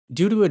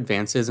Due to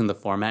advances in the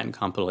format and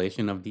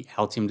compilation of the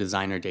Altium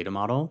Designer data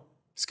model,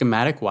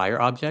 schematic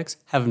wire objects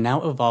have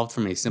now evolved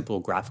from a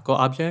simple graphical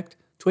object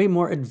to a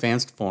more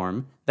advanced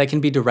form that can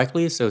be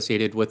directly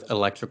associated with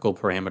electrical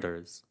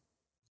parameters.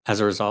 As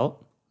a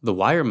result, the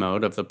wire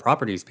mode of the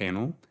Properties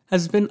panel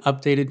has been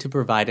updated to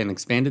provide an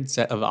expanded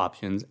set of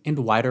options and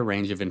wider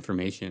range of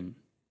information.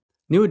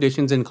 New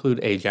additions include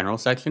a general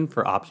section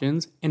for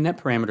options and net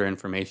parameter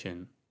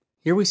information.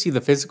 Here we see the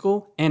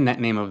physical and net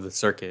name of the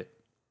circuit.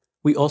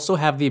 We also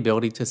have the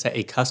ability to set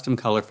a custom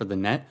color for the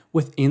net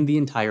within the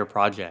entire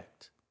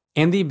project,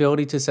 and the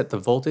ability to set the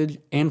voltage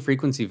and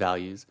frequency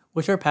values,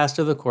 which are passed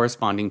to the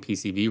corresponding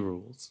PCB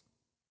rules.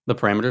 The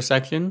parameter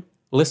section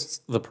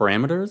lists the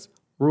parameters,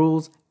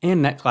 rules,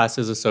 and net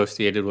classes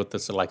associated with the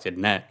selected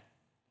net.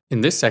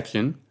 In this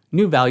section,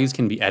 new values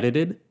can be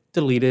edited,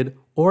 deleted,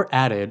 or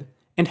added,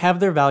 and have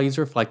their values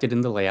reflected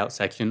in the layout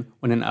section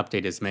when an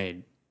update is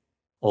made.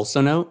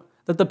 Also note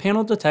that the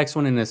panel detects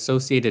when an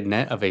associated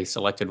net of a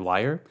selected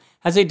wire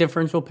has a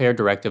differential pair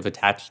directive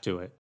attached to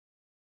it.